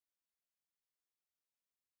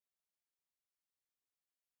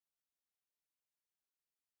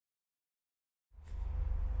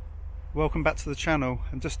Welcome back to the channel.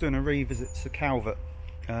 I'm just doing a revisit to Calvert.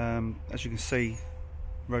 As you can see,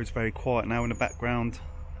 the road's very quiet now. In the background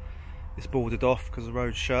it's boarded off because the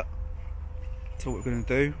road's shut. So what we're going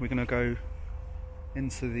to do, we're going to go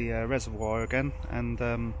into the reservoir again and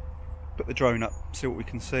put the drone up, see what we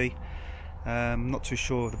can see. Not too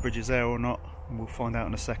sure if the bridge is there or not, and we'll find out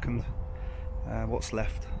in a second what's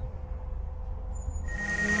left.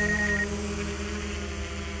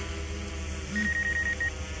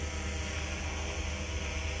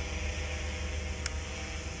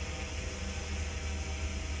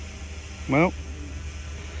 Well,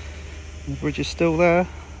 the bridge is still there.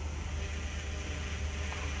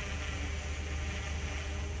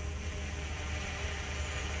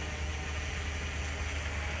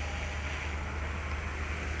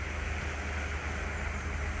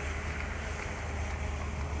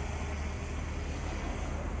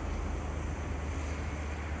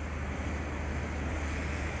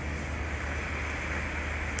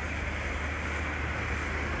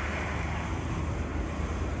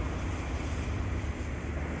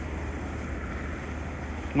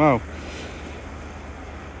 Well,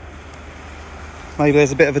 maybe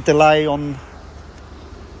there's a bit of a delay on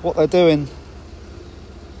what they're doing.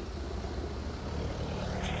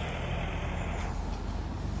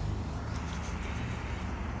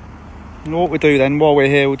 And what we'll do then, while we're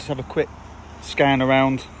here, we'll just have a quick scan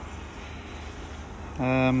around.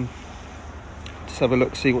 Just have a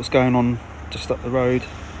look, see what's going on just up the road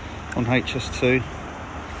on HS2.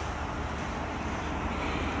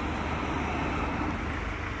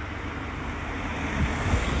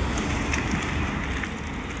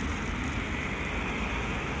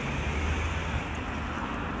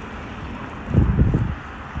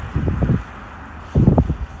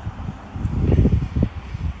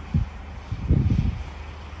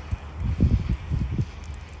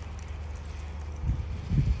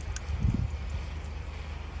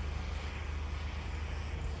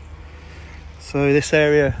 So this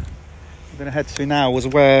area I'm going to head to now was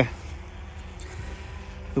where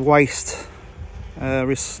the waste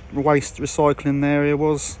recycling area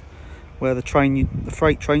was, where the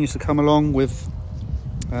freight train used to come along with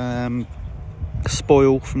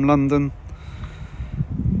spoil from London.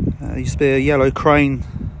 There used to be a yellow crane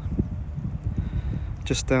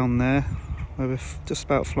just down there, where we're just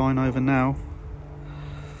about flying over now.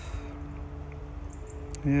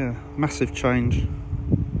 Yeah, massive change.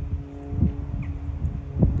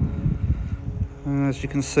 As you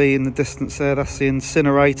can see in the distance there, that's the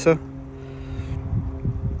incinerator.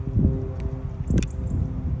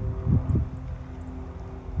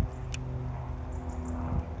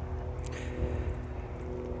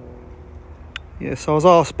 Yeah, so I was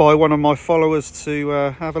asked by one of my followers to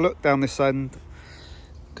have a look down this end,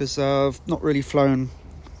 because I've not really flown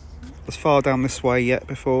as far down this way yet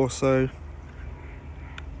before, so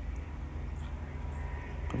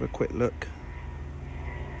have a quick look.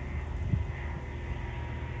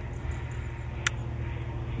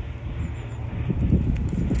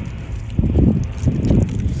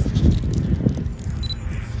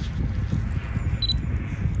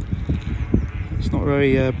 Not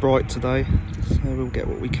very bright today, so we'll get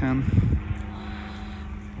what we can.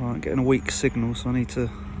 Right, I'm getting a weak signal, so I need to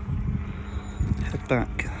head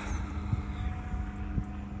back.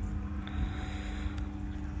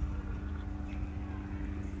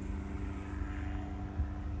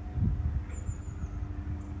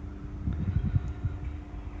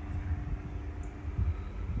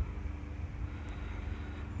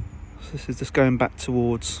 So this is just going back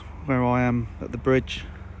towards where I am at the bridge.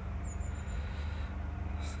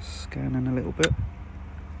 Going in a little bit.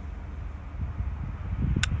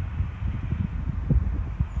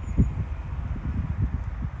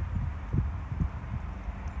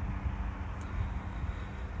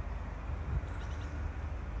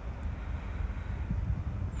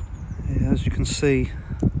 Yeah, as you can see,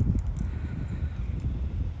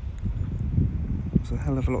 there's a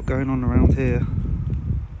hell of a lot going on around here.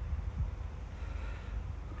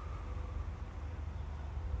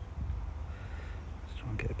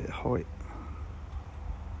 Get a bit of height.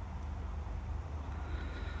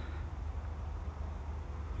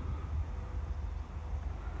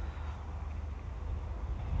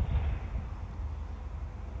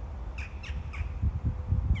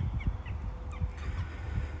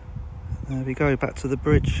 There we go, back to the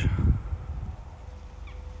bridge.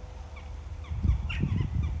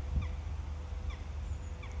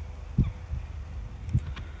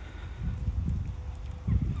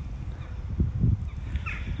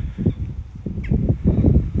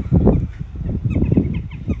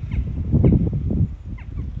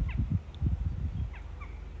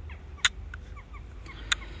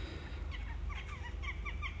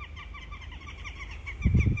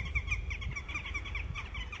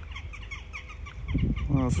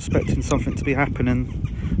 Well, I was expecting something to be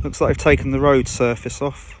happening. Looks like they've taken the road surface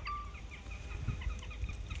off.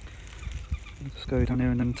 Just go down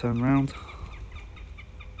here and then turn round.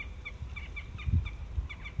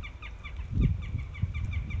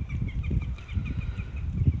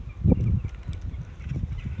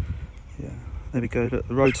 Yeah, there we go. Look,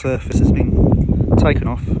 the road surface has been taken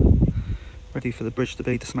off, ready for the bridge to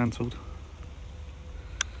be dismantled.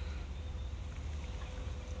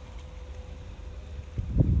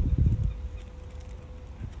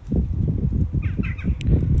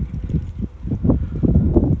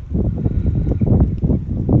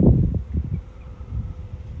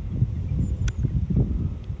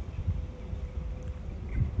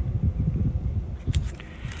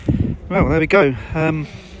 Well, there we go.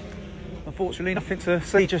 Unfortunately, nothing to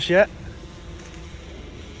see just yet.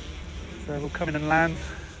 So we'll come in and land.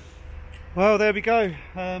 Well, there we go.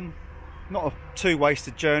 Not a too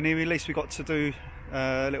wasted journey. At least we got to do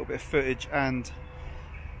a little bit of footage and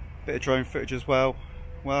a bit of drone footage as well.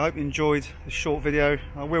 Well, I hope you enjoyed this short video.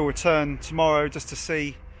 I will return tomorrow just to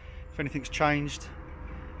see if anything's changed,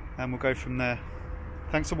 and we'll go from there.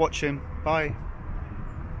 Thanks for watching. Bye.